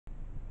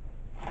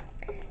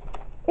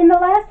In the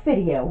last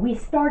video, we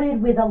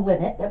started with a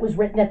limit that was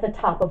written at the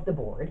top of the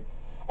board,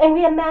 and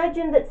we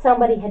imagined that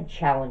somebody had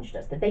challenged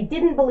us, that they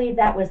didn't believe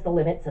that was the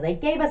limit, so they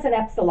gave us an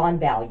epsilon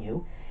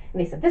value,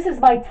 and they said, this is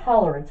my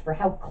tolerance for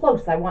how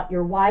close I want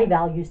your y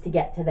values to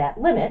get to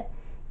that limit.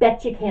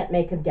 Bet you can't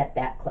make them get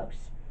that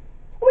close.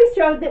 And we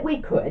showed that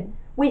we could.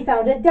 We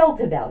found a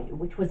delta value,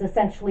 which was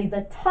essentially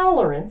the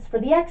tolerance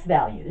for the x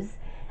values,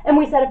 and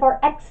we said if our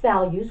x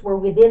values were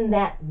within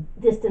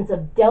that distance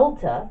of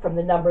delta from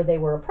the number they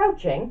were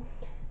approaching,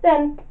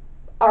 then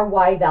our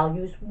y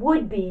values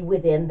would be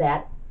within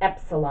that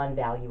epsilon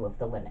value of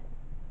the limit.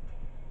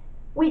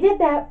 We did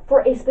that for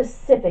a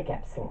specific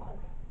epsilon.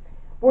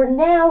 We're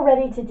now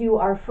ready to do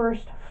our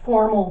first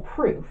formal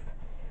proof,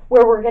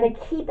 where we're going to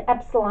keep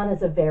epsilon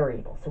as a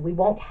variable, so we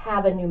won't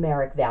have a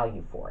numeric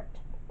value for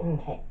it.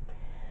 Okay.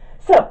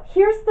 So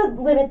here's the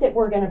limit that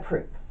we're going to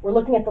prove. We're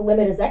looking at the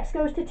limit as x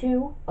goes to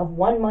 2 of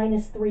 1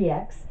 minus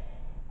 3x,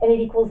 and it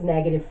equals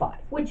negative 5,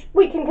 which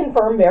we can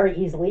confirm very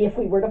easily. If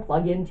we were to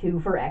plug in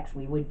 2 for x,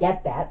 we would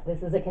get that.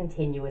 This is a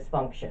continuous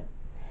function.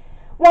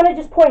 Want to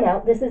just point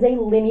out, this is a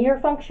linear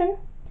function.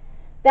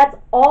 That's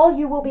all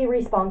you will be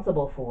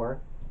responsible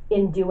for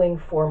in doing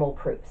formal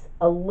proofs.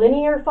 A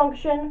linear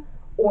function,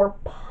 or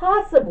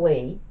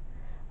possibly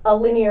a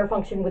linear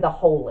function with a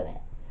hole in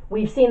it.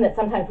 We've seen that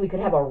sometimes we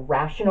could have a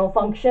rational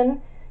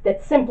function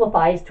that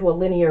simplifies to a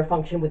linear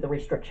function with a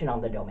restriction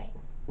on the domain.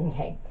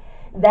 Okay.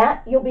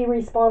 That you'll be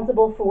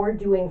responsible for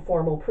doing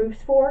formal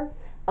proofs for.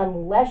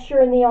 Unless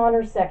you're in the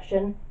honors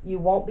section, you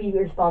won't be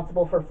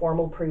responsible for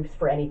formal proofs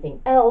for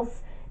anything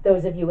else.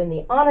 Those of you in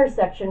the honors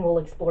section will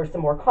explore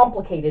some more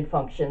complicated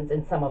functions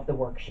in some of the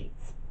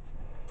worksheets.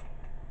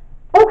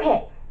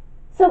 Okay,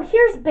 so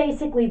here's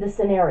basically the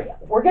scenario.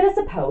 We're going to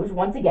suppose,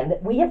 once again,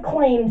 that we have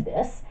claimed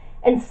this,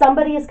 and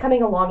somebody is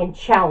coming along and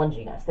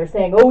challenging us. They're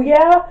saying, oh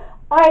yeah,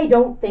 I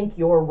don't think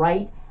you're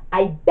right.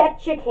 I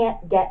bet you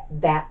can't get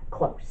that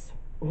close.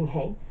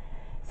 Okay,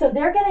 so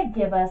they're going to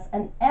give us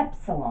an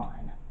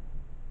epsilon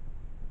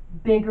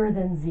bigger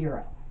than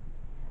 0.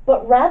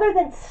 But rather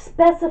than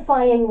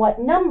specifying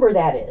what number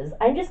that is,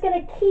 I'm just going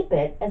to keep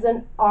it as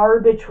an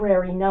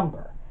arbitrary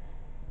number.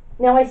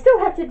 Now I still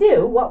have to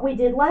do what we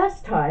did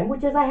last time,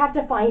 which is I have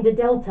to find a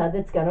delta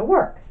that's going to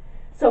work.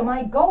 So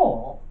my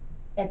goal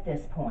at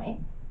this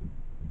point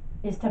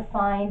is to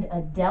find a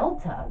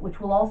delta,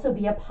 which will also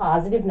be a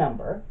positive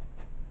number,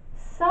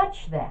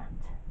 such that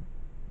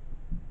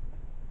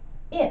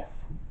if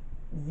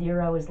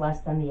 0 is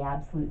less than the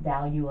absolute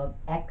value of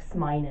x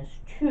minus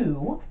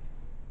 2,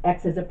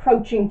 x is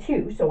approaching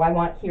 2, so I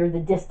want here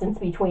the distance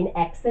between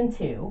x and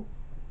 2.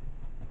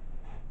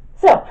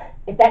 So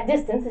if that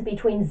distance is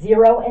between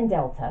 0 and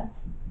delta,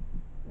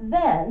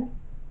 then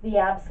the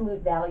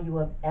absolute value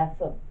of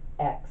f of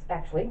x,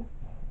 actually,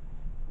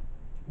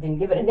 didn't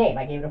give it a name,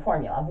 I gave it a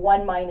formula, of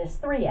 1 minus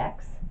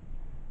 3x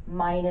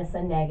minus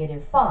a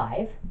negative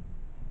 5.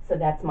 So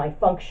that's my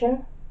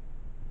function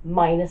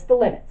minus the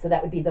limit. So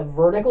that would be the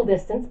vertical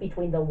distance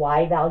between the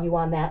y value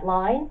on that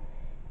line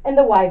and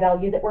the y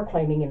value that we're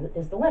claiming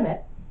is the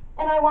limit.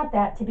 And I want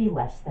that to be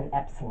less than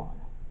epsilon.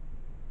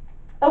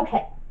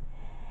 Okay.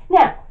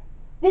 Now,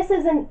 this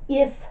is an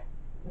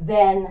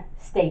if-then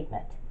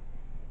statement.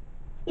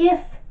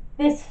 If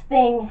this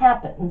thing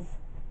happens,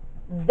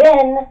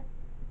 then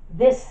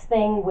this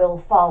thing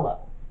will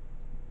follow.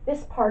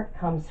 This part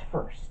comes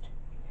first.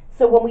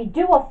 So when we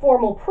do a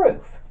formal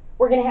proof,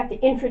 we're going to have to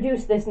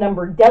introduce this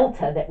number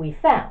delta that we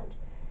found.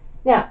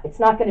 Now, it's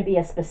not going to be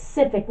a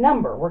specific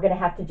number. We're going to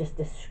have to just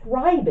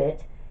describe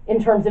it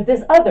in terms of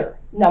this other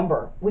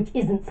number, which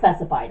isn't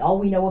specified. All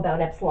we know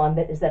about epsilon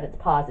is that it's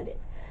positive.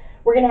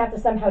 We're going to have to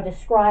somehow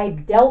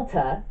describe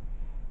delta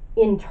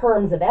in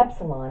terms of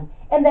epsilon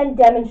and then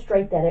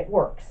demonstrate that it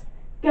works,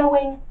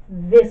 going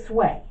this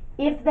way.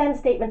 If-then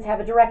statements have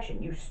a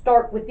direction. You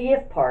start with the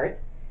if part,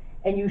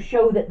 and you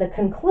show that the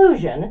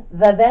conclusion,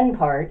 the then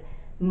part,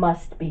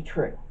 must be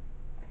true.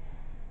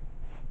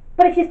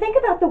 But if you think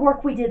about the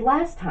work we did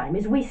last time,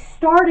 is we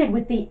started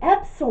with the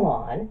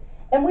epsilon,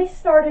 and we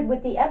started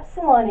with the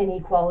epsilon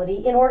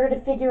inequality in order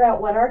to figure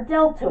out what our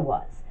delta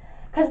was,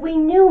 because we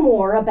knew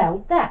more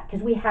about that,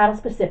 because we had a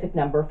specific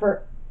number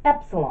for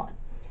epsilon.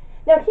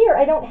 Now here,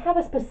 I don't have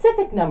a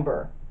specific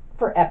number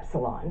for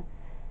epsilon,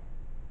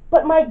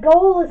 but my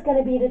goal is going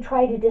to be to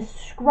try to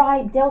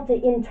describe delta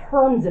in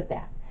terms of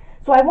that.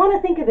 So I want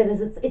to think of it as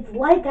it's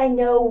like I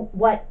know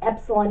what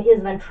epsilon is,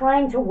 and I'm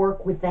trying to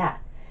work with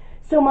that.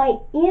 So my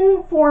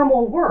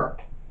informal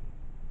work,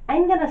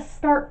 I'm going to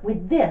start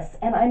with this,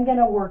 and I'm going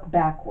to work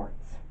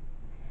backwards.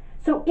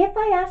 So if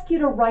I ask you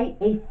to write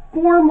a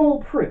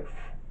formal proof,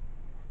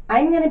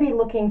 I'm going to be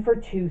looking for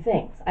two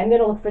things. I'm going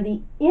to look for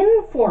the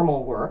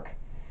informal work,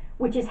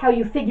 which is how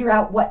you figure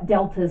out what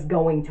delta is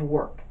going to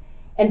work.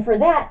 And for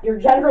that, you're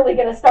generally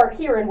going to start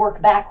here and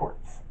work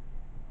backwards.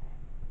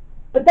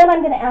 But then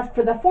I'm going to ask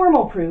for the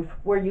formal proof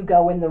where you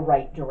go in the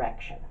right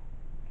direction.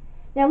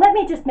 Now let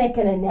me just make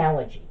an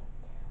analogy.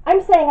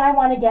 I'm saying I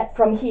want to get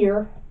from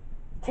here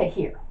to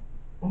here.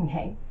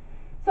 Okay?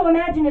 So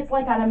imagine it's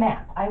like on a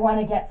map. I want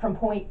to get from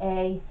point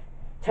A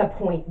to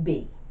point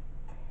B.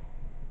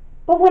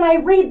 But when I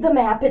read the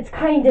map, it's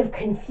kind of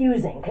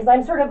confusing because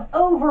I'm sort of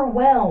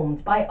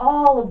overwhelmed by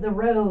all of the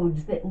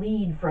roads that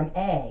lead from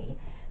A.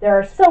 There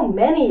are so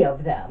many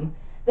of them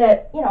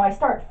that, I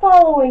start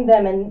following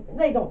them and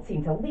they don't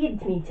seem to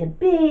lead me to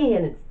B,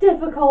 and it's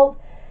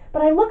difficult.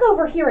 But I look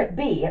over here at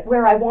B, at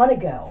where I want to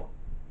go,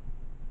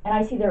 and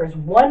I see there is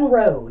one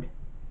road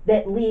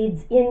that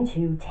leads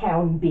into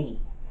town B.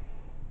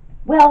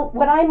 Well,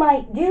 what I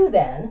might do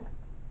then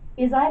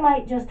is I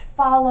might just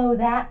follow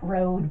that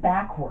road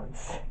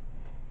backwards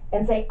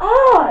and say,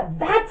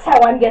 that's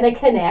how I'm going to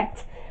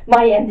connect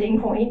my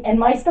ending point and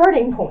my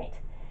starting point.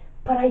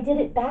 But I did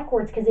it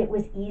backwards because it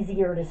was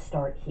easier to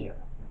start here.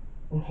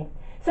 Okay.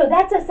 So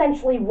that's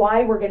essentially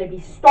why we're going to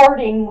be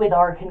starting with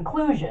our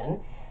conclusion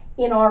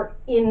in our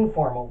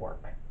informal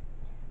work.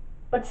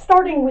 But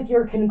starting with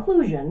your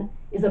conclusion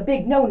is a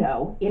big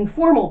no-no in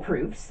formal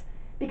proofs,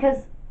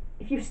 because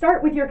if you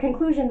start with your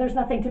conclusion, there's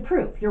nothing to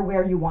prove. You're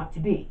where you want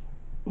to be.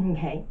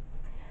 Okay.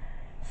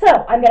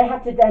 So I'm going to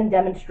have to then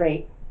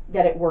demonstrate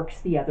that it works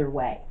the other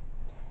way.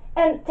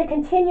 And to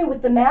continue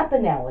with the map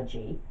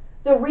analogy,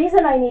 the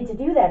reason I need to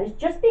do that is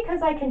just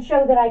because I can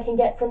show that I can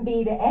get from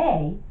B to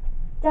A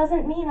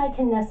doesn't mean I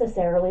can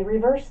necessarily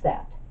reverse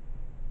that.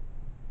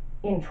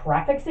 In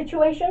traffic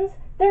situations,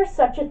 there's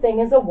such a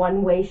thing as a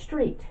one-way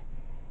street.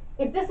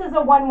 If this is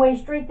a one-way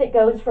street that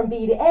goes from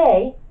B to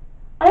A,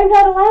 I'm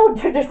not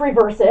allowed to just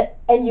reverse it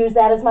and use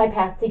that as my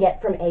path to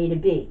get from A to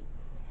B.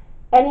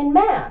 And in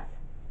math,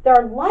 there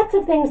are lots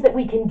of things that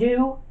we can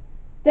do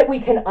that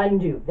we can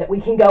undo, that we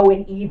can go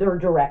in either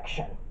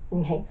direction.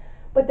 Okay?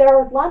 But there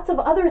are lots of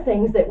other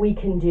things that we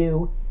can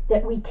do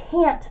that we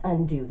can't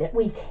undo, that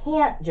we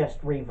can't just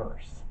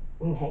reverse.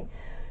 Okay?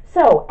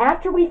 So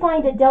after we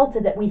find a delta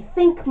that we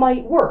think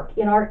might work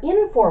in our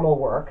informal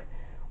work,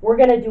 we're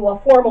going to do a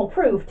formal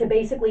proof to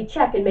basically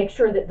check and make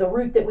sure that the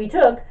route that we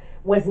took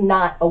was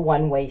not a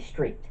one-way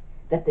street,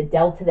 that the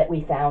delta that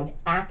we found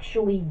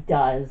actually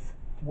does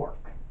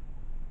work.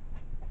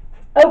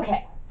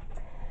 Okay,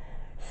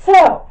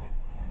 so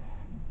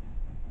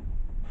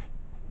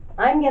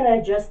I'm going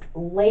to just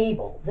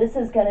label. This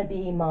is going to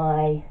be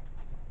my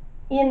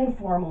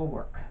informal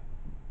work.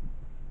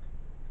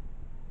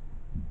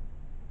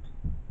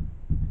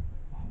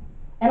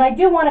 And I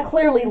do want to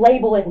clearly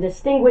label it and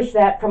distinguish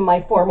that from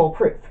my formal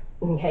proof.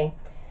 Okay,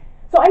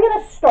 so I'm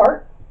going to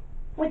start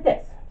with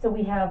this. So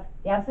we have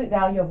the absolute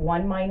value of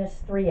 1 minus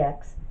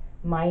 3x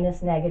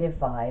minus negative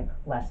 5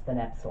 less than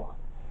epsilon.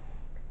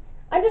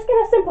 I'm just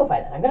going to simplify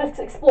that. I'm going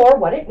to explore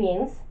what it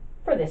means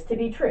for this to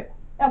be true.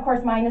 Now, of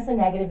course, minus and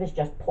negative is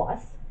just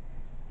plus.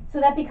 So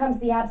that becomes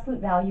the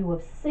absolute value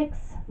of 6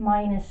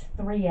 minus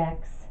 3x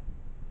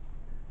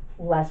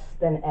less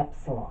than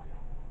epsilon.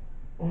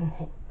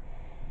 Okay.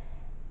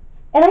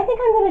 And I think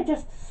I'm going to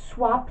just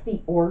swap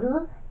the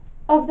order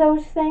of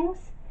those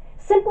things,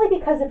 simply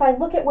because if I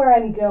look at where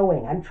I'm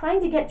going, I'm trying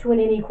to get to an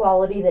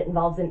inequality that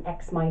involves an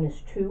x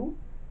minus 2.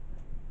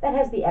 That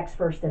has the x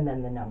first and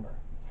then the number.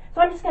 So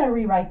I'm just going to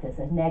rewrite this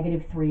as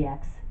negative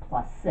 3x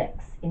plus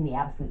 6 in the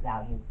absolute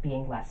value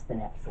being less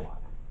than epsilon.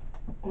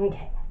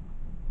 Okay.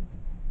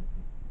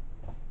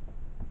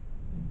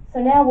 So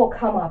now we'll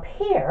come up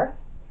here.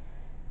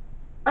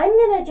 I'm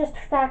going to just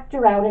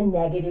factor out a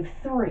negative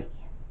 3.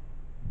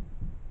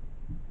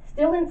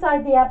 Still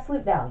inside the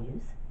absolute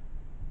values.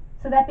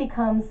 So that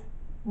becomes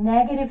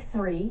negative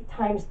 3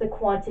 times the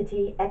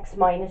quantity x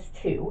minus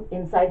 2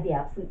 inside the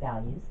absolute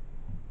values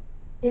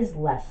is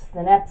less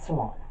than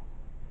epsilon.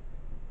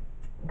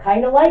 I'm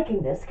kind of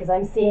liking this because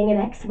I'm seeing an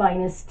x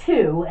minus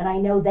 2, and I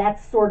know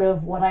that's sort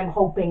of what I'm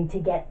hoping to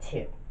get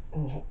to.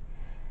 Okay.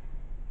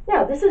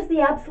 Now, this is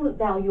the absolute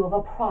value of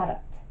a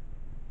product.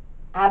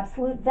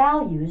 Absolute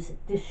values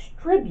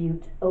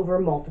distribute over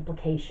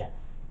multiplication.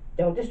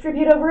 Don't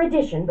distribute over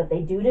addition, but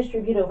they do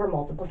distribute over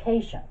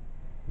multiplication.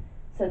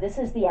 So this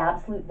is the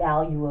absolute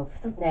value of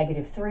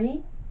negative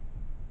 3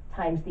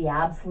 times the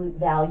absolute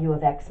value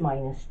of x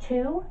minus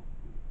 2,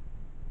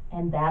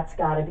 and that's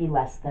got to be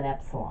less than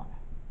epsilon.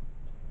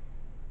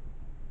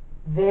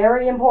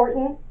 Very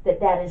important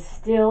that that is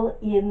still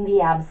in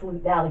the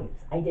absolute values.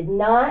 I did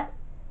not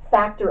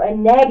factor a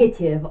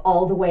negative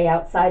all the way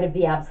outside of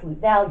the absolute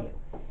value.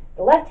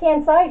 The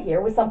left-hand side here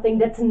was something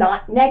that's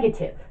not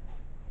negative.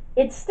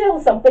 It's still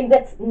something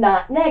that's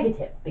not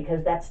negative,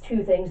 because that's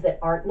two things that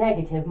aren't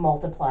negative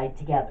multiplied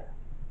together.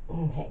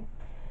 Okay.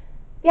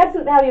 The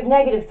absolute value of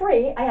negative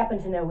 3, I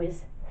happen to know,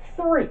 is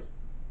 3.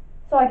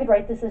 So I could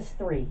write this as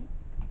 3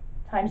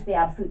 times the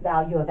absolute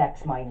value of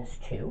x minus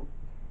 2.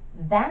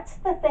 That's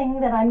the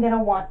thing that I'm going to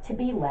want to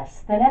be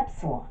less than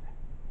epsilon.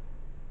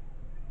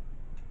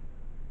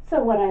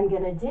 So what I'm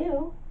going to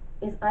do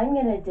is I'm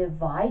going to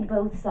divide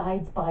both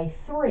sides by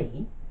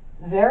 3.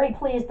 Very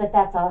pleased that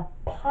that's a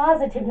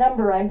positive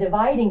number I'm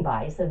dividing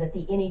by so that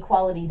the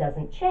inequality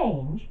doesn't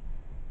change.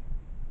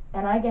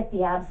 And I get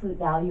the absolute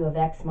value of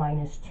x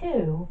minus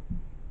 2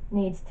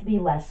 needs to be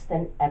less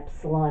than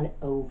epsilon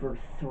over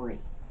 3.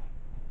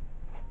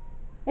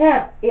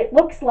 Now, it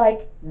looks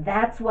like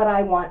that's what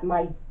I want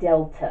my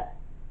delta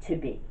to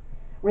be.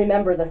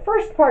 Remember, the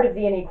first part of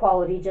the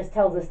inequality just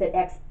tells us that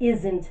x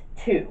isn't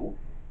 2,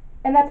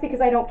 and that's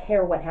because I don't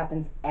care what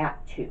happens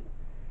at 2.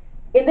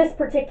 In this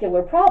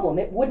particular problem,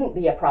 it wouldn't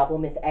be a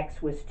problem if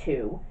x was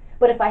 2,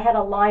 but if I had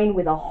a line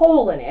with a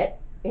hole in it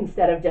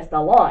instead of just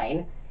a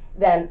line,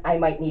 then I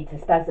might need to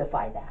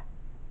specify that.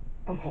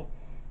 Okay,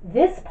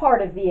 this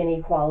part of the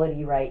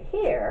inequality right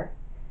here,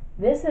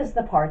 this is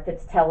the part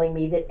that's telling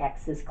me that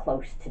x is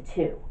close to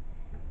 2.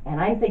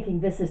 And I'm thinking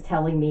this is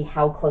telling me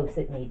how close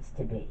it needs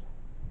to be.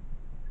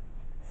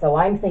 So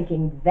I'm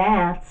thinking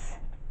that's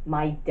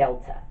my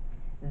delta.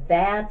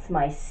 That's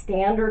my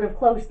standard of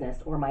closeness,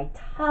 or my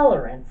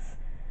tolerance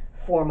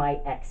for my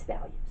x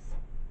values.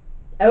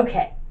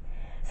 Okay,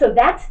 so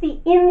that's the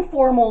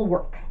informal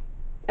work.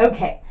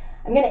 Okay,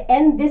 I'm going to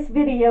end this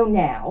video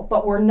now,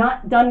 but we're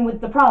not done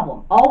with the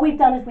problem. All we've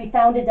done is we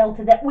found a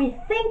delta that we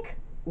think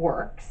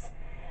works.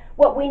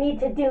 What we need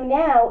to do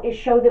now is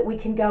show that we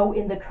can go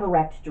in the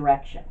correct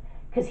direction.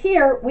 Because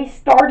here, we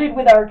started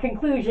with our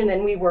conclusion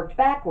and we worked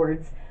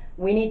backwards.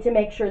 We need to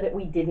make sure that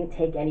we didn't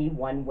take any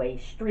one-way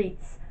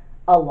streets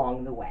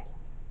along the way.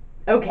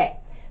 Okay,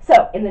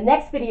 so in the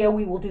next video,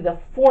 we will do the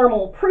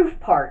formal proof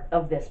part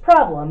of this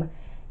problem,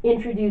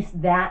 introduce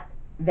that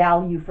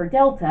value for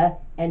delta,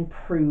 and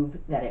prove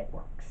that it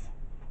works.